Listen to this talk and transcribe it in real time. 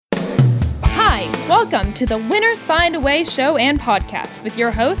Hi, welcome to the Winners Find a Way show and podcast with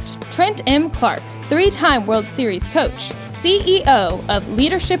your host, Trent M. Clark, three-time World Series coach, CEO of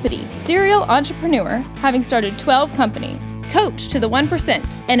Leadershipity, serial entrepreneur, having started 12 companies, coach to the 1%,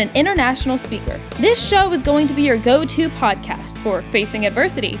 and an international speaker. This show is going to be your go-to podcast for facing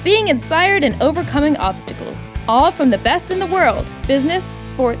adversity, being inspired, and overcoming obstacles, all from the best in the world, business,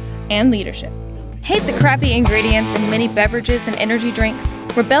 sports, and leadership. Hate the crappy ingredients in many beverages and energy drinks?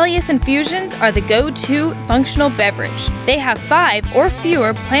 Rebellious Infusions are the go-to functional beverage. They have 5 or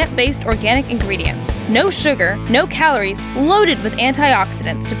fewer plant-based organic ingredients, no sugar, no calories, loaded with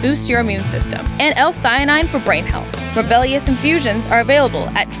antioxidants to boost your immune system, and L-theanine for brain health. Rebellious Infusions are available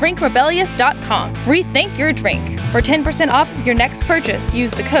at drinkrebellious.com. Rethink your drink. For 10% off of your next purchase,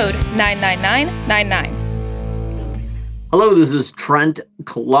 use the code 99999. Hello, this is Trent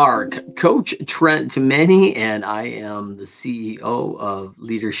Clark, Coach Trent to many, and I am the CEO of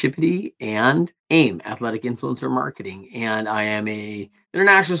Leadershipity and AIM, Athletic Influencer Marketing. And I am a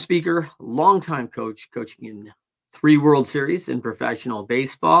international speaker, longtime coach, coaching in 3 World Series in professional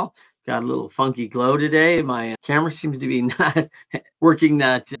baseball. Got a little funky glow today. My camera seems to be not working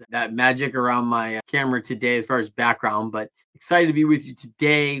that magic around my camera today as far as background, but excited to be with you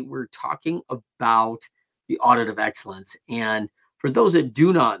today. We're talking about the audit of excellence. And for those that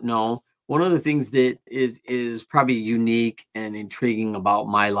do not know, one of the things that is probably unique and intriguing about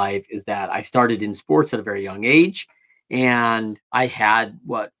my life is that I started in sports at a very young age. And I had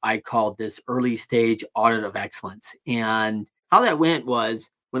what I called this early stage audit of excellence. And how that went was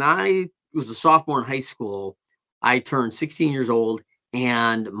when I was a sophomore in high school, I turned 16 years old,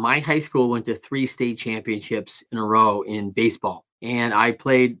 and my high school went to 3 state championships in a row in baseball. And I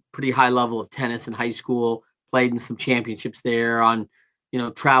played pretty high level of tennis in high school, played in some championships there on,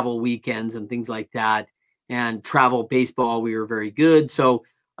 travel weekends and things like that. And travel baseball, we were very good. So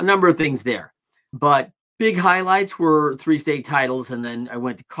a number of things there. But big highlights were 3 state titles. And then I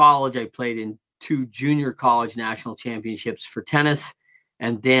went to college. I played in 2 junior college national championships for tennis.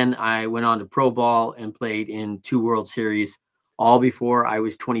 And then I went on to pro ball and played in 2 World Series, all before I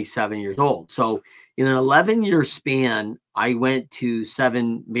was 27 years old. So in an 11-year span, I went to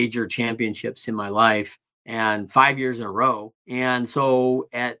 7 major championships in my life and 5 years in a row. And so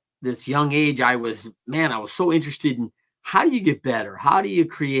at this young age, I was so interested in how do you get better? How do you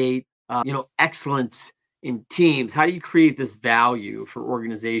create, excellence in teams? How do you create this value for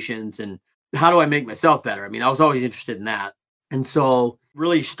organizations? And how do I make myself better? I was always interested in that. And so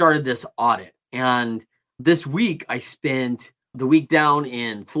really started this audit. And this week I spent the week down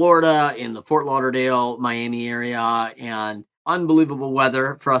in Florida, in the Fort Lauderdale, Miami area, and unbelievable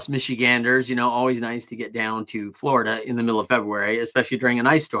weather for us Michiganders. Always nice to get down to Florida in the middle of February, especially during an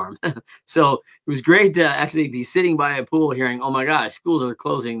ice storm. So it was great to actually be sitting by a pool hearing, oh my gosh, schools are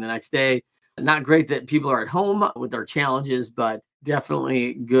closing the next day. Not great that people are at home with their challenges, but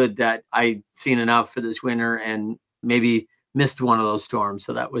definitely good that I'd seen enough for this winter and maybe missed one of those storms.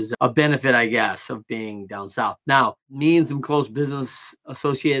 So that was a benefit, I guess, of being down south. Now, me and some close business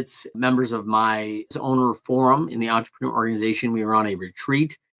associates, members of my owner forum in the entrepreneur organization, we were on a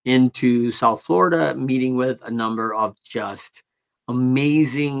retreat into South Florida, meeting with a number of just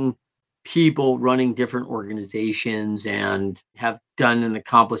amazing people running different organizations and have done and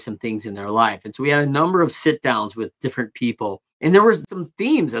accomplished some things in their life. And so we had a number of sit downs with different people. And there were some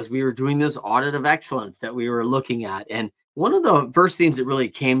themes as we were doing this audit of excellence that we were looking at. And one of the first themes that really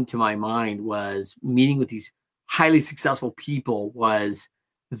came to my mind was meeting with these highly successful people was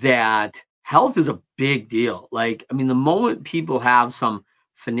that health is a big deal. The moment people have some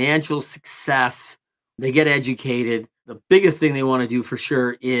financial success, they get educated, the biggest thing they want to do for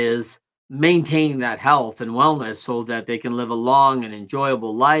sure is maintaining that health and wellness so that they can live a long and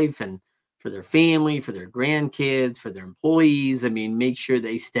enjoyable life, and for their family, for their grandkids, for their employees. Make sure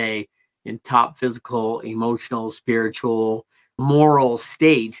they stay in top physical, emotional, spiritual, moral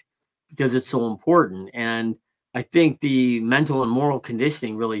state, because it's so important. And I think the mental and moral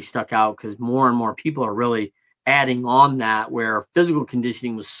conditioning really stuck out because more and more people are really adding on that, where physical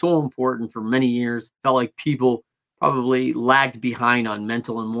conditioning was so important for many years. Felt like people probably lagged behind on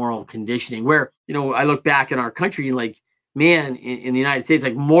mental and moral conditioning, where, I look back in our country and in the United States,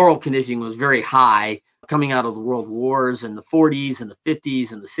 moral conditioning was very high coming out of the world wars in the 40s and the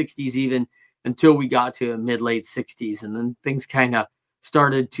 50s and the 60s, even until we got to mid-late 60s. And then things kind of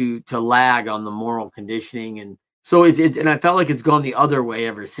started to lag on the moral conditioning. And so and I felt like it's gone the other way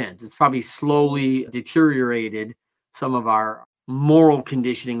ever since. It's probably slowly deteriorated some of our moral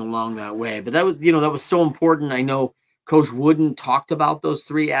conditioning along that way. But that was so important. I know Coach Wooden talked about those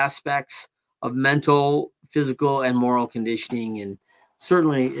 3 aspects of mental, physical, and moral conditioning. And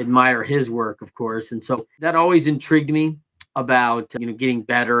certainly admire his work, of course. And so that always intrigued me about, getting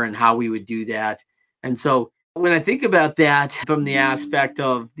better and how we would do that. And so when I think about that from the aspect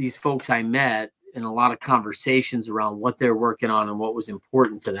of these folks I met in a lot of conversations around what they're working on and what was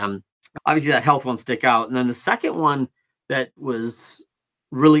important to them, obviously that health one stick out. And then the second one that was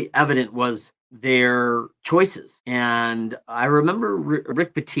really evident was their choices. And I remember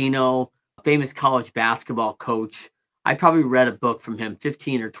Rick Pitino, famous college basketball coach. I probably read a book from him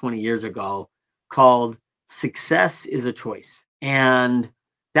 15 or 20 years ago called Success is a Choice. And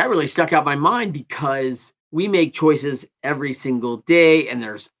that really stuck out my mind because we make choices every single day and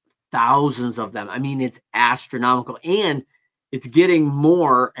there's thousands of them. I mean, it's astronomical and it's getting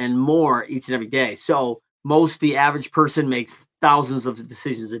more and more each and every day. So the average person makes thousands of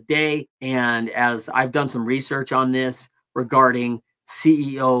decisions a day. And as I've done some research on this regarding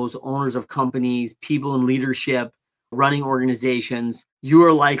CEOs, owners of companies, people in leadership, running organizations, you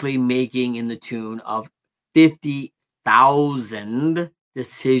are likely making in the tune of 50,000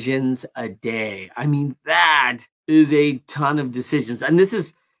 decisions a day. I mean, that is a ton of decisions. And this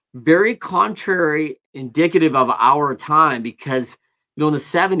is very indicative of our time because, in the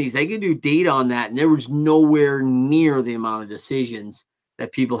 70s, they could do data on that and there was nowhere near the amount of decisions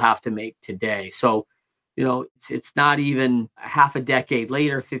that people have to make today. So, it's not even half a decade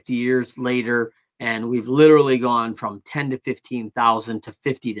later, 50 years later, and we've literally gone from 10 to 15,000 to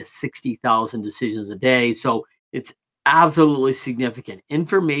 50 to 60,000 decisions a day. So it's absolutely significant.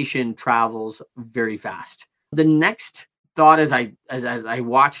 Information travels very fast. The next thought as I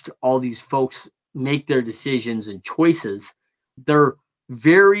watched all these folks make their decisions and choices, they're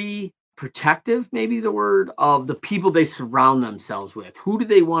very protective, maybe the word, of the people they surround themselves with. Who do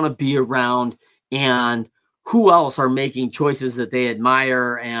they want to be around, and who else are making choices that they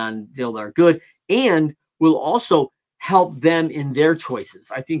admire and feel are good and will also help them in their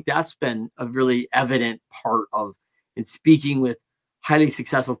choices. I think that's been a really evident part of in speaking with highly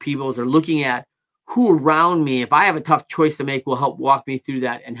successful people is they're looking at who around me, if I have a tough choice to make, will help walk me through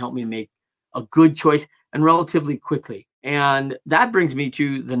that and help me make a good choice and relatively quickly. And that brings me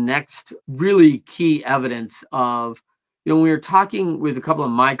to the next really key evidence of, when we were talking with a couple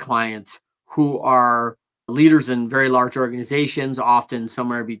of my clients who are leaders in very large organizations, often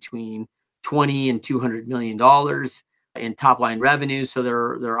somewhere between 20 and $200 million in top line revenue. So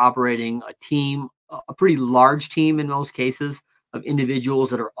they're operating a team, a pretty large team in most cases of individuals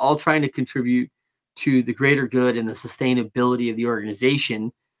that are all trying to contribute to the greater good and the sustainability of the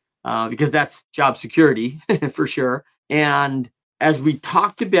organization, because that's job security for sure. And as we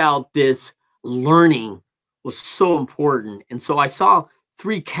talked about this, learning was so important. And so I saw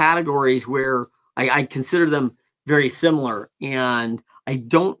three categories where I consider them very similar. And I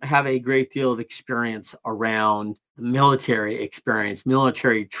don't have a great deal of experience around military experience,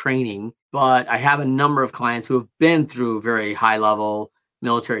 military training, but I have a number of clients who have been through very high level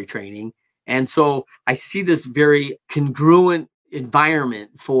military training. And so I see this very congruent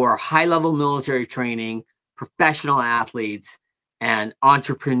environment for high level military training, professional athletes, and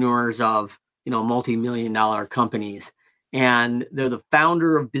entrepreneurs of, multi-million dollar companies. And they're the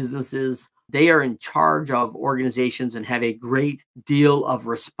founder of businesses. They are in charge of organizations and have a great deal of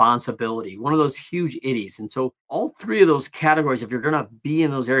responsibility, one of those huge itties. And so all three of those categories, if you're going to be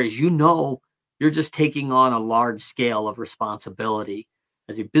in those areas, you're just taking on a large scale of responsibility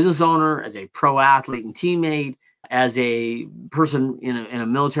as a business owner, as a pro athlete and teammate, as a person in a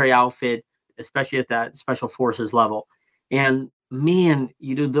military outfit, especially at that special forces level. And man,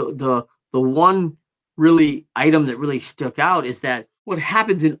 the one really item that really stuck out is that what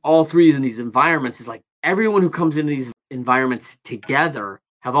happens in all three of these environments is like everyone who comes into these environments together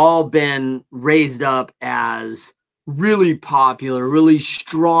have all been raised up as really popular, really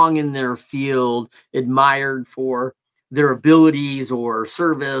strong in their field, admired for their abilities or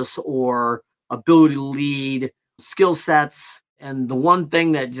service or ability to lead, skill sets. And the one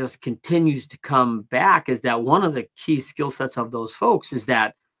thing that just continues to come back is that one of the key skill sets of those folks is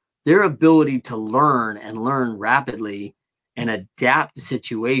that their ability to learn and learn rapidly and adapt to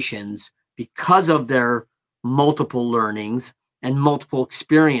situations because of their multiple learnings and multiple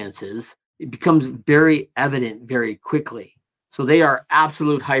experiences, it becomes very evident very quickly. So they are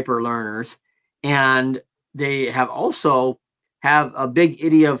absolute hyper learners, and they have a big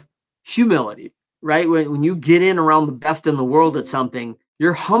idea of humility, right? When you get in around the best in the world at something,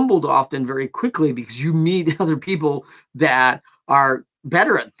 you're humbled often very quickly because you meet other people that are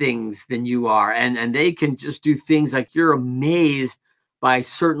better at things than you are. And they can just do things like you're amazed by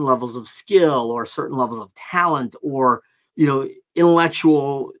certain levels of skill or certain levels of talent or,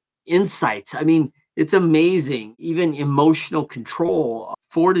 intellectual insights. I mean, it's amazing. Even emotional control,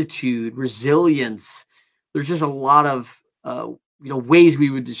 fortitude, resilience. There's just a lot of ways we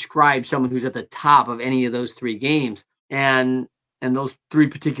would describe someone who's at the top of any of those three games, and those three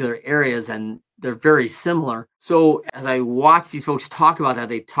particular areas, and they're very similar. So as I watch these folks talk about that,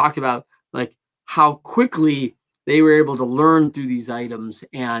 they talked about like how quickly they were able to learn through these items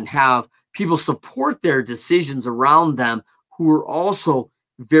and have people support their decisions around them who were also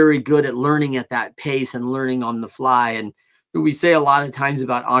very good at learning at that pace and learning on the fly. And we say a lot of times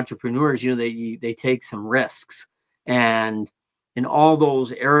about entrepreneurs, they take some risks, and in all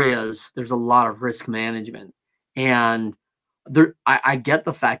those areas, there's a lot of risk management. And I get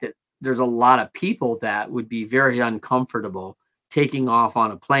the fact that there's a lot of people that would be very uncomfortable taking off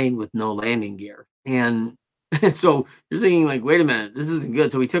on a plane with no landing gear. And so you're thinking like, wait a minute, this isn't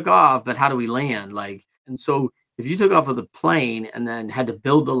good. So we took off, but how do we land? And so if you took off of the plane and then had to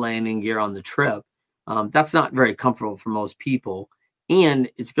build the landing gear on the trip, that's not very comfortable for most people. And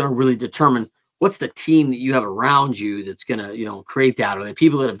it's going to really determine what's the team that you have around you that's going to, create that. Are they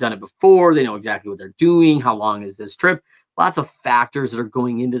people that have done it before? They know exactly what they're doing. How long is this trip? Lots of factors that are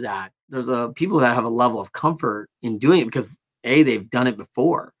going into that. There's people that have a level of comfort in doing it because they've done it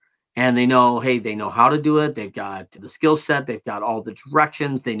before. And they know how to do it. They've got the skill set. They've got all the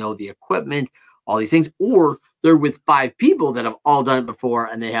directions. They know the equipment, all these things. Or they're with 5 people that have all done it before,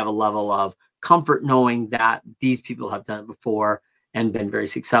 and they have a level of comfort knowing that these people have done it before and been very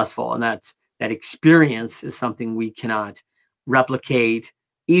successful. And that experience is something we cannot replicate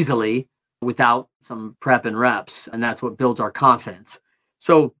easily without some prep and reps. And that's what builds our confidence.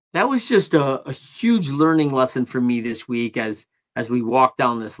 So that was just a huge learning lesson for me this week as we walk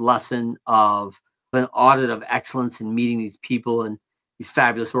down this lesson of an audit of excellence and meeting these people and these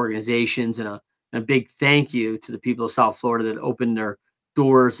fabulous organizations. And a big thank you to the people of South Florida that opened their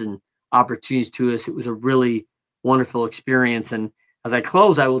doors and opportunities to us. It was a really wonderful experience. And as I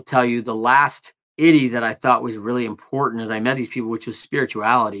close, I will tell you the last itty that I thought was really important as I met these people, which was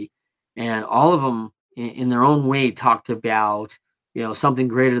spirituality. And all of them in their own way talked about, something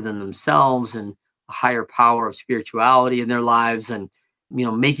greater than themselves and a higher power of spirituality in their lives, and,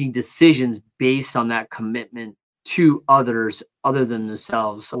 making decisions based on that commitment to others other than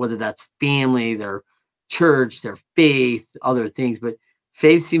themselves. So whether that's family, their church, their faith, other things, but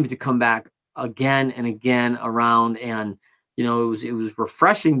faith seems to come back again and again around. And, it was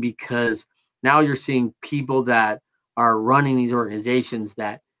refreshing because now you're seeing people that are running these organizations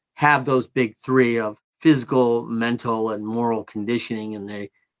that have those big three of physical, mental, and moral conditioning, and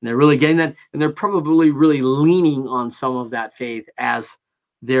they're really getting that, and they're probably really leaning on some of that faith as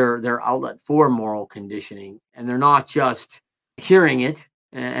their outlet for moral conditioning, and they're not just hearing it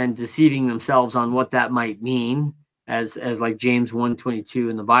and deceiving themselves on what that might mean, as like James 1:22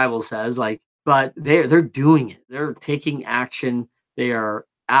 in the Bible says, but they're doing it. They're taking action. They are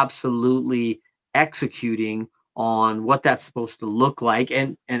absolutely executing on what that's supposed to look like.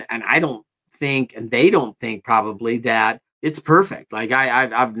 And I don't think, and they don't think probably, that it's perfect. Like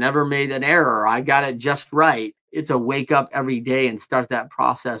I've never made an error. I got it just right. It's a wake up every day and start that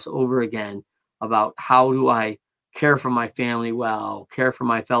process over again about how do I care for my family well, care for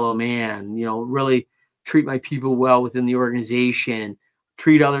my fellow man, really treat my people well within the organization,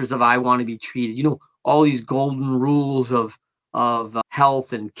 treat others as I want to be treated. All these golden rules of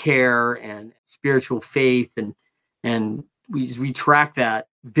health and care and spiritual faith, and we track that,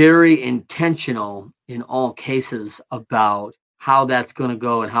 very intentional in all cases about how that's going to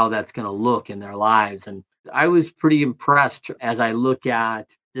go and how that's going to look in their lives. And I was pretty impressed as I look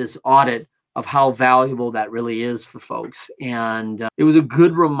at this audit of how valuable that really is for folks. And it was a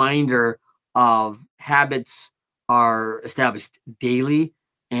good reminder of habits are established daily,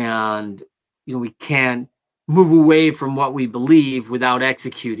 and we can't move away from what we believe without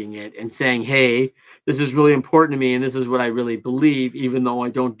executing it and saying, hey, this is really important to me, and this is what I really believe, even though I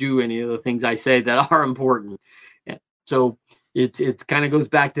don't do any of the things I say that are important. So it kind of goes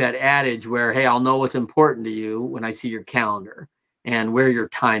back to that adage where, hey, I'll know what's important to you when I see your calendar and where your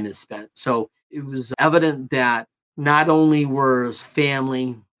time is spent. So it was evident that not only were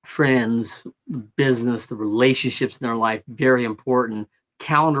family, friends, business, the relationships in their life very important,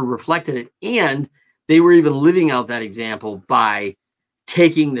 calendar reflected it, and they were even living out that example by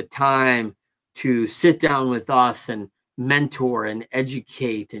taking the time to sit down with us and mentor and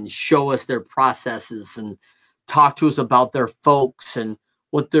educate and show us their processes and talk to us about their folks and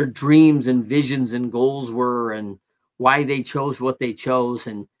what their dreams and visions and goals were and why they chose what they chose.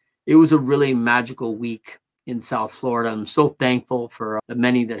 And it was a really magical week in South Florida. I'm so thankful for the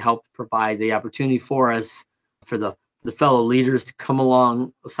many that helped provide the opportunity for us, for the the fellow leaders to come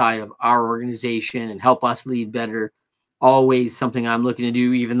alongside of our organization and help us lead better. Always something I'm looking to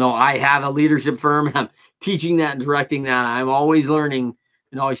do, even though I have a leadership firm, I'm teaching that and directing that. I'm always learning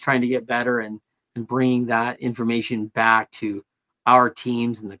and always trying to get better and bringing that information back to our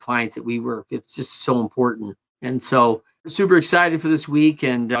teams and the clients that we work. It's just so important. And so super excited for this week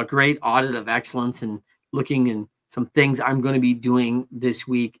and a great audit of excellence and looking in some things I'm going to be doing this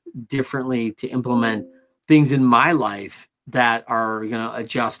week differently to implement things in my life that are going to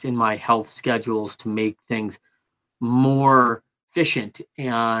adjust in my health schedules to make things more efficient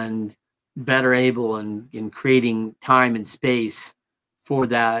and better able in creating time and space for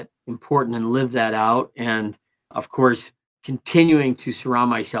that important and live that out. And of course, continuing to surround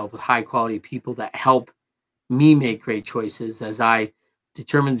myself with high quality people that help me make great choices as I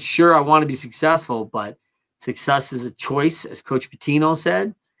determine, sure, I want to be successful, but success is a choice, as Coach Pitino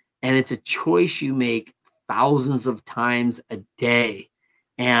said, and it's a choice you make thousands of times a day.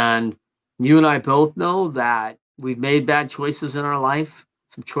 And you and I both know that we've made bad choices in our life,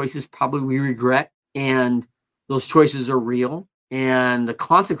 some choices probably we regret, and those choices are real, and the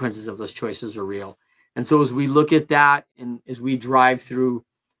consequences of those choices are real. And so as we look at that and as we drive through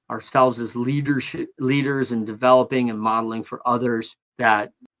ourselves as leaders and developing and modeling for others,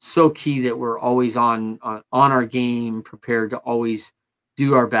 that so key that we're always on our game, prepared to always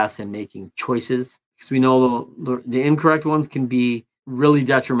do our best in making choices, because we know the incorrect ones can be really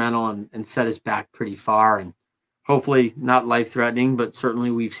detrimental and set us back pretty far, and hopefully not life-threatening, but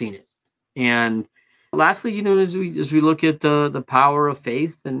certainly we've seen it. And lastly, as we look at the power of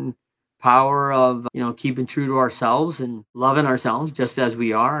faith and power of keeping true to ourselves and loving ourselves just as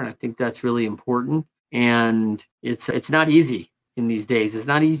we are, and I think that's really important. And it's not easy in these days. It's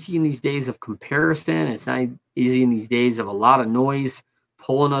not easy in these days of comparison. It's not easy in these days of a lot of noise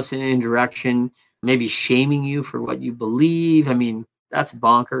pulling us in a direction, maybe shaming you for what you believe. I mean, that's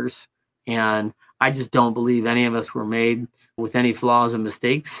bonkers. And I just don't believe any of us were made with any flaws and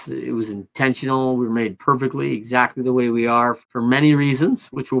mistakes. It was intentional. We were made perfectly, exactly the way we are for many reasons,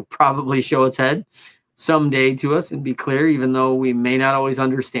 which will probably show its head someday to us and be clear, even though we may not always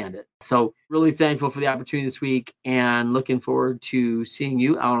understand it. So really thankful for the opportunity this week and looking forward to seeing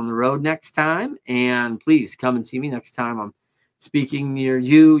you out on the road next time. And please come and see me next time I'm speaking near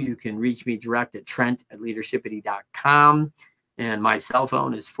you. You can reach me direct at trent@leadershipity.com. And my cell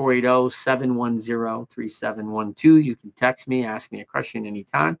phone is 480-710-3712. You can text me, ask me a question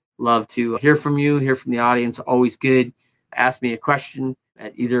anytime. Love to hear from you, hear from the audience. Always good. Ask me a question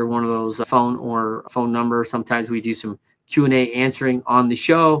at either one of those phone number. Sometimes we do some Q&A answering on the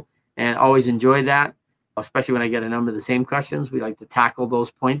show, and always enjoy that, especially when I get a number of the same questions. We like to tackle those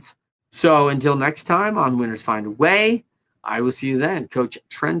points. So until next time on Winners Find a Way, I will see you then. Coach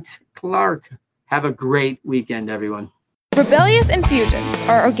Trent Clark. Have a great weekend, everyone. Rebellious Infusions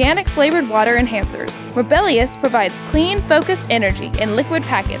are organic flavored water enhancers. Rebellious provides clean, focused energy in liquid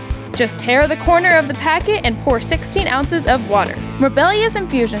packets. Just tear the corner of the packet and pour 16 ounces of water. Rebellious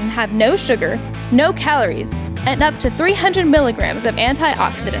Infusions have no sugar, no calories, and up to 300 milligrams of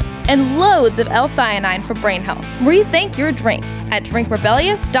antioxidants and loads of L-theanine for brain health. Rethink your drink at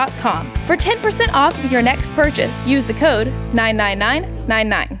drinkrebellious.com. For 10% off of your next purchase, use the code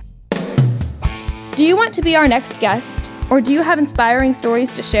 99999. Do you want to be our next guest? Or do you have inspiring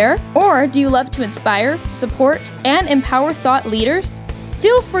stories to share? Or do you love to inspire, support, and empower thought leaders?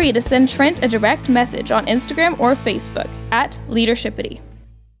 Feel free to send Trent a direct message on Instagram or Facebook at Leadershipity.